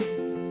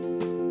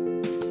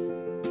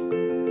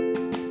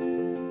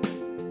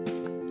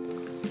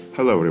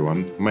Hello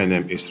everyone, my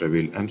name is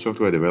Ravil. I'm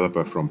software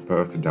developer from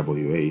Perth,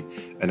 WA,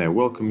 and I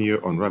welcome you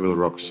on Ravil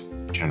Rocks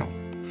channel.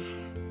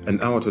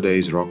 And our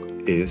today's rock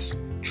is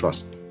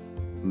trust.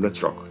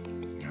 Let's rock.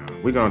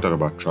 We're gonna talk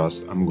about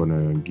trust. I'm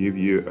gonna give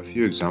you a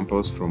few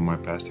examples from my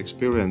past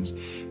experience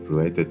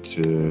related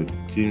to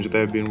teams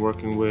that I've been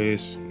working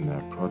with,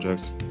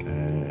 projects,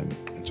 and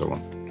so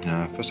on.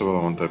 First of all,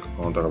 I want to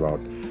talk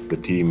about the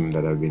team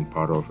that I've been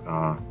part of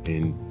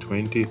in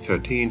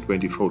 2013,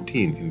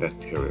 2014, in that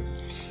period.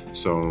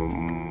 So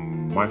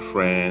my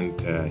friend,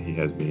 he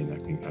has been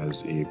acting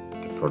as the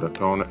product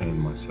owner, and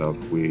myself,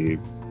 we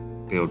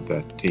built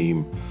that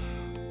team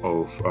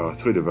of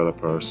 3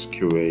 developers,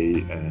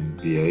 QA and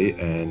BA,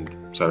 and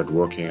started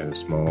working at a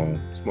small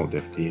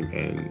dev team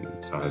and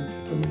started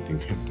implementing,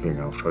 doing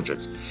our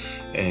projects.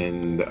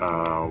 And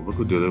we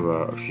could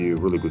deliver a few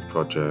really good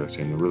projects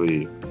in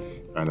really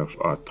kind of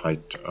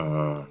tight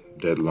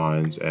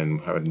deadlines,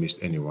 and haven't missed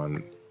any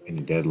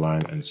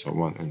deadline, and so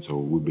on. And so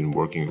we've been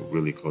working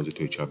really closely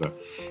to each other,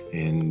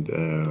 and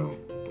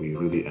we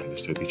really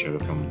understood each other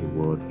from the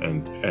word.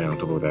 And on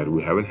top of that,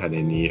 we haven't had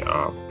any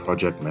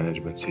project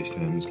management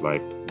systems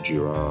like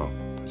Jira,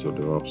 so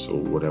DevOps,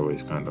 or whatever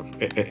is kind of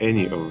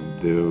any of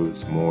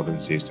those modern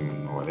systems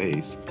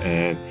nowadays,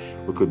 and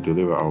we could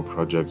deliver our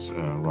projects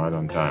right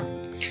on time.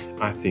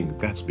 I think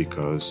that's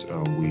because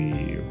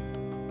we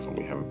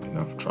have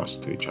enough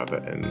trust to each other,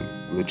 and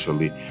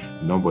literally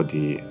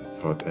nobody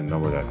thought, and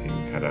nobody, I think,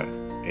 had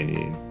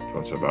any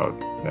thoughts about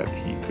that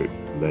he could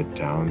let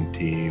down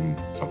team,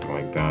 something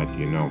like that.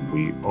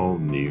 We all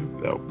knew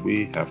that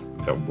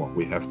what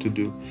we have to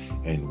do,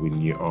 and we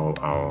knew all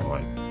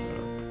our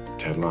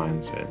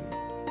deadlines, and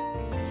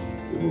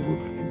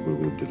we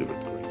will deliver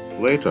it great.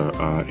 Later,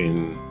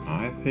 in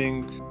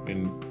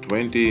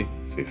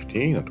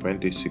 2015 or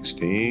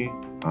 2016,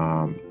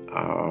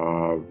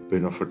 I've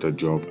been offered a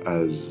job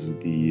as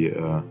the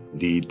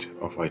lead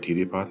of IT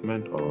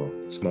department or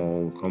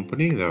small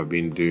company that have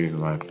been doing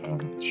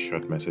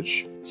short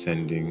message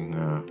sending,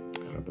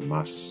 the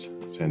mass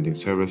sending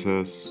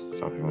services,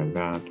 something like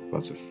that,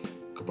 plus a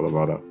couple of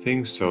other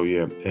things. So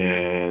yeah,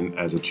 and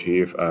as a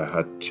chief, I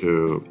had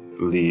to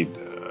lead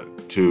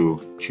two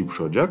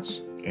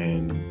projects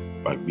and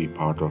be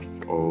part of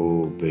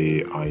all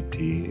the IT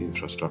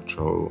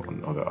infrastructure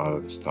and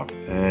other stuff.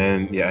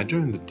 And yeah, I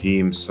joined the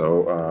team,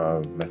 so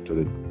met to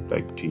the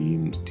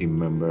team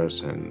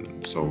members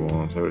and so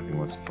on. So everything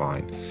was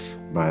fine.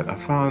 But I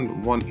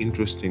found one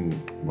interesting,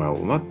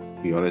 not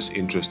be honest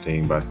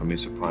interesting, but for me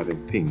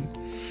surprising thing.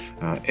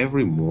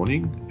 Every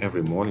morning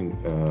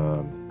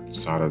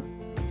started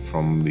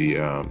from the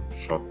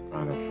short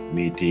kind of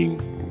meeting.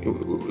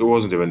 It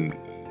wasn't even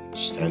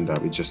stand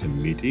up, it's just a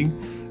meeting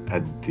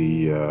at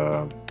the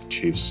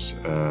chief's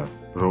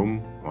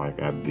room,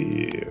 at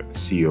the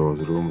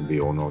CEO's room, the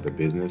owner of the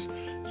business.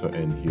 So,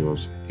 and he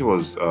was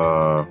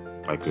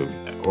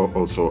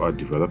also a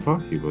developer.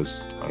 He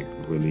was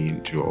really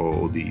into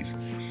all these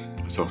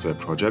software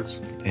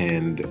projects.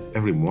 And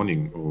every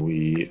morning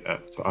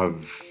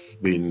I've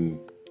been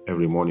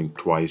every morning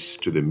twice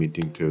to the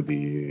meeting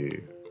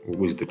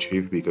with the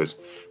chief, with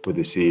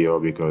the CEO,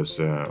 because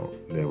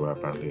there were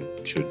apparently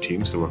 2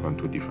 teams that work on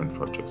 2 different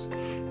projects.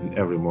 And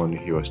every morning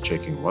he was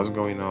checking what's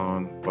going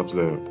on, what's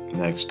the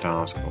next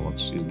task, or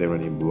is there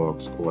any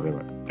blocks or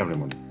whatever. Every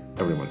morning,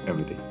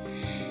 every day.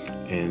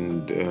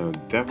 And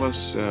that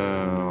was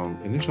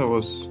initially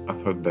I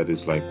thought that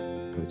it's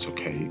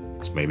okay.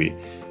 It's maybe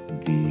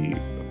the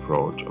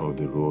approach or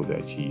the rule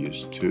that he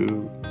used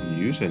to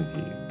use, and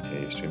he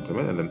used to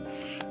implement. And then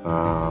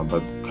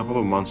but a couple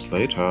of months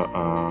later,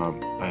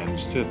 I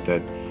understood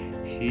that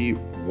he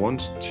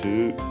wants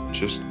to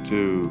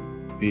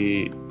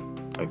be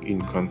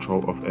in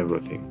control of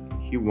everything.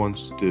 He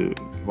wanted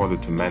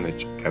to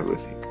manage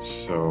everything.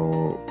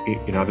 So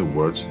in other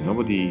words,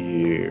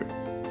 nobody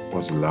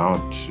was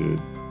allowed to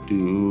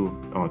do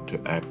or to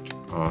act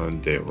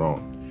on their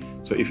own.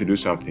 So if you do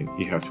something,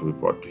 you have to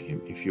report to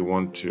him. If you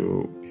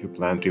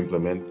plan to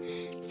implement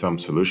some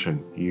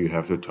solution, you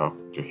have to talk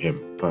to him.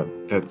 But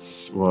that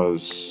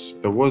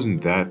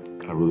wasn't that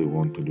I really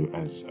want to do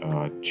as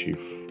a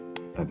chief.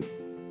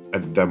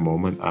 At that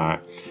moment, I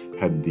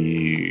had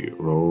the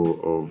role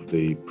of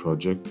the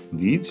project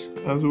leads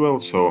as well.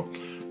 So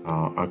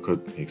I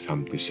could make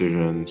some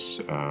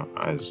decisions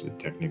as the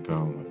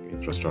technical,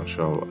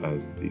 infrastructural,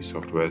 as the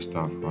software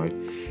stuff, right?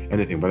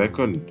 Anything, but I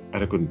couldn't.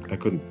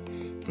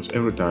 Because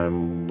every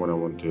time when I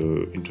want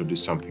to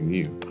introduce something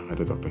new, I had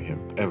to talk to him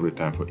every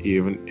time for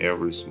even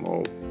every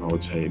small, I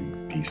would say,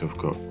 piece of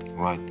code,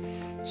 right?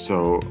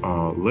 So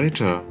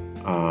later,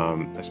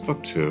 I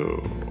spoke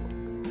to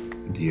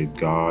the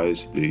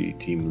guys, the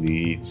team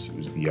leads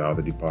with the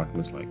other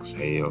departments like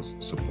sales,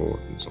 support,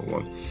 and so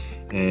on,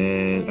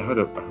 and I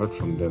heard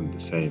from them the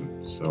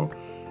same. So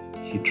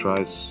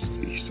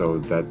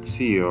that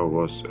CEO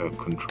was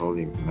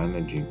controlling,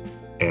 managing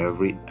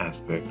every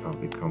aspect of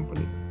the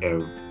company,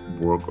 every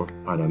work of,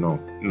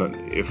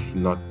 if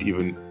not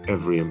even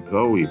every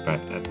employee, but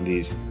at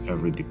least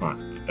every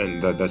department.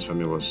 And that's for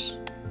me was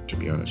to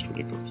be honest,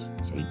 ridiculous.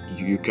 So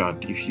you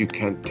can't, if you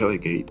can't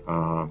delegate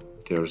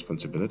their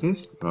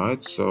responsibilities,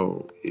 right?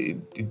 So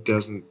it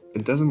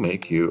doesn't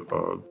make you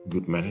a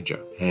good manager.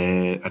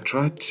 And I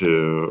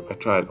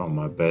tried all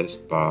my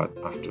best, but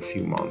after a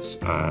few months,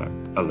 I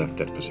left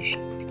that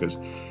position because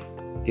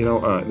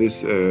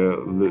this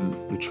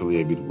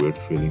literally a bit weird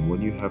feeling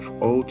when you have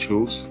all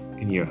tools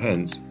in your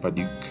hands, but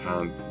you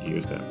can't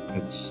use them.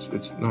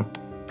 It's not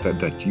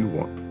that you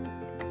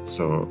want.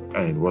 So,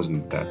 and it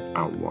wasn't that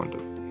I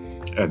wanted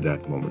at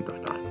that moment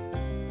of time.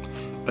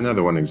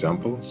 Another one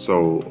example.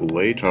 So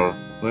later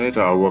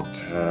I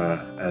worked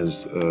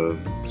as a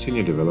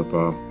senior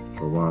developer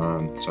for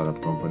one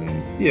startup company.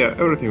 Yeah,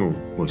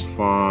 everything was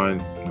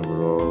fine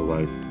overall,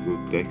 like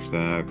good tech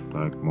stack,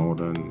 like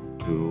modern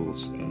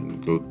tools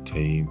and good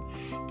team.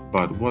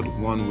 But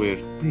one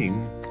weird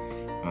thing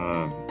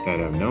that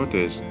I've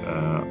noticed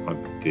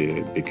at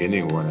the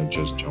beginning when I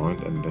just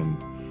joined, and then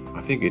I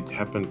think it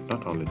happened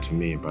not only to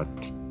me but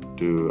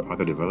to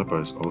other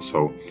developers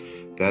also,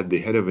 that the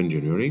head of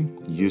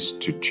engineering used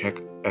to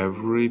check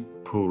every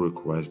pull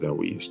request that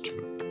we used to,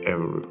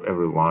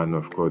 every line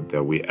of code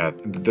that we add.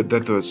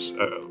 That was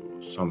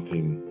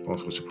something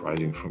also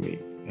surprising for me.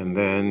 And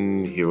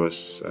then he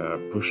was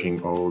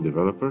pushing all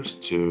developers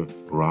to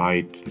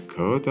write the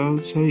code, I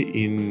would say,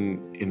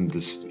 in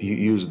this,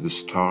 use the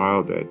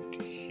style that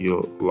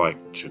he'll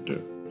like to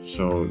do.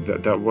 So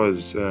that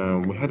was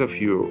we had a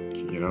few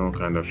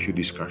few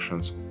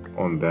discussions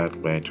on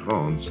that later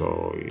on.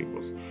 So it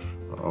was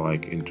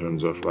like in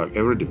terms of like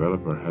every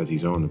developer has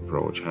his own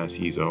approach, has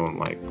his own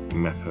like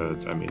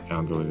methods,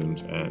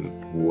 algorithms and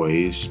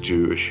ways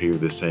to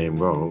achieve the same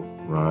goal,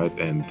 right?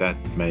 And that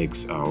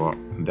makes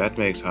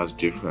us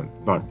different.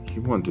 But he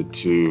wanted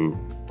to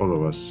all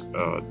of us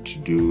to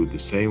do the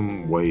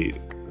same way,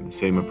 the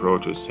same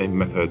approaches, same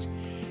methods,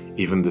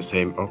 even the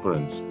same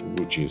operands,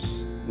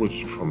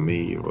 which for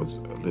me was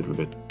a little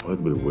bit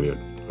weird.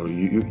 So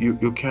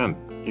you can't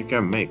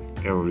make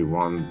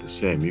everyone the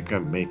same. You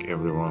can't make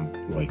everyone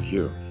like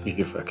you,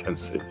 if I can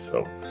say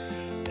so.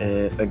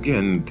 And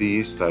again,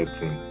 this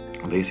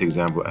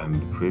example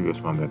and the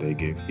previous one that I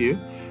gave here,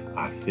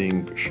 I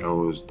think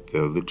shows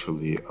the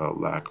literally a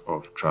lack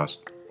of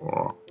trust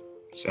or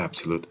its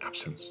absolute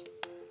absence.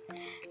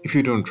 If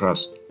you don't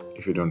trust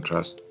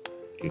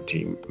your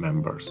team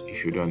members,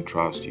 if you don't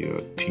trust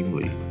your team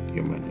lead,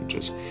 your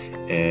managers,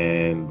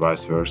 and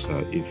vice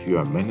versa, if you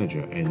are a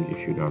manager and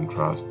if you don't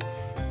trust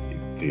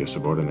your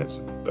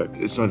subordinates,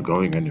 it's not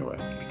going anywhere.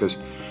 Because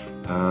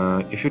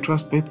if you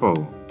trust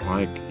people,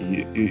 like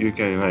you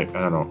can, like,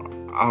 I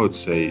don't know, I would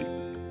say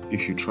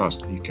if you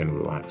trust, you can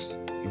relax.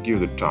 You give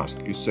the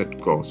task, you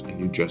set goals, and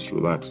you just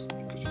relax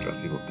because you trust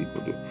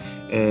people do.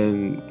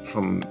 And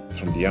from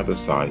the other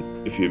side,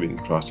 if you've been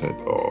trusted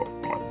or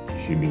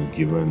if you've been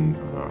given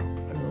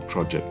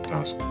project,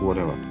 task,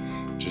 whatever,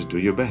 just do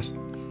your best.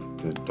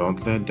 Just don't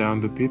let down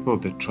the people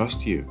that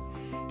trust you.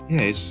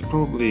 Yeah, it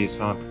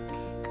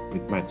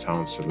might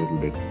sound a little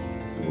bit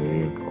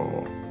weird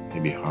or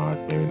maybe hard,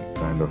 maybe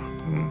kind of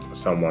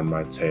someone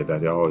might say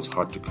that it's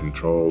hard to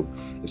control,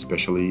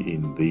 especially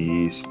in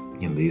this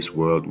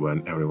world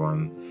when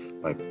everyone,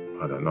 like,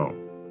 I don't know,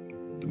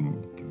 the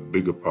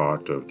bigger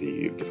part of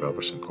the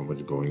developers and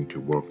companies going to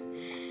work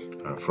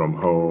from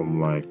home,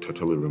 like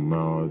totally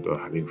remote or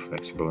having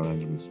flexible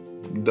arrangements.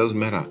 It doesn't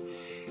matter.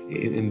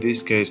 In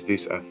this case,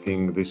 I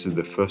think this is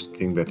the first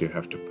thing that you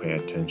have to pay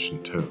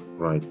attention to,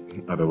 right?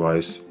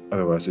 Otherwise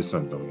it's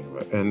not going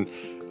anywhere. And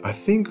I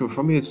think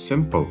for me it's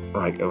simple,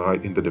 like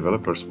in the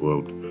developers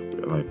world,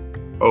 like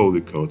all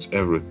the codes,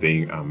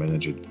 everything are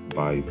managed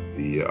by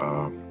the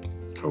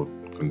code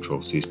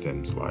control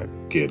systems like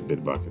Git,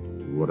 Bitbucket,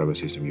 whatever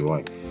system you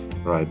like,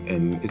 right?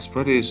 And it's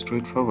pretty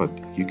straightforward.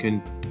 You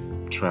can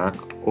track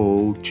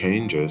all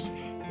changes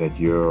that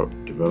your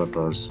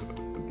developers,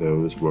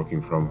 those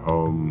working from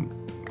home,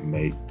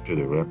 make to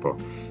the repo.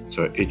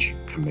 So each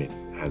commit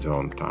has its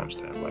own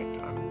timestamp, like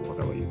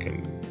whatever you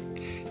can.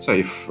 So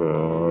if,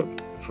 for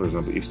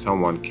example, if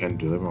someone can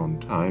deliver on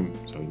time,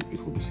 so it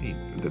will be seen.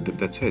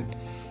 That's it,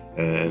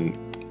 and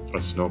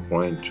it's no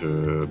point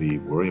to be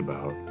worried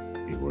about,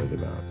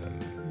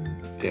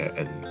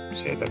 and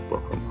say that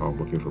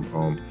working from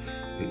home,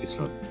 it's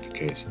not the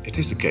case. It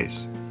is the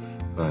case.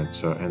 Right,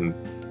 so and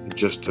it's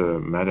just a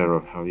matter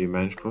of how you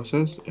manage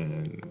process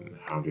and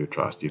how do you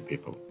trust your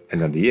people.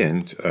 And at the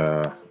end,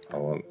 I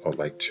would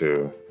like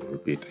to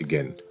repeat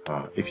again: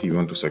 if you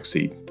want to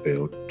succeed,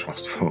 build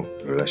trustful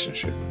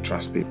relationship,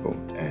 trust people,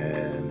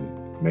 and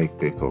make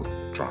people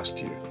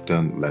trust you.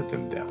 Don't let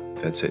them down.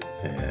 That's it.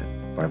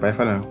 And bye bye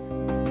for now.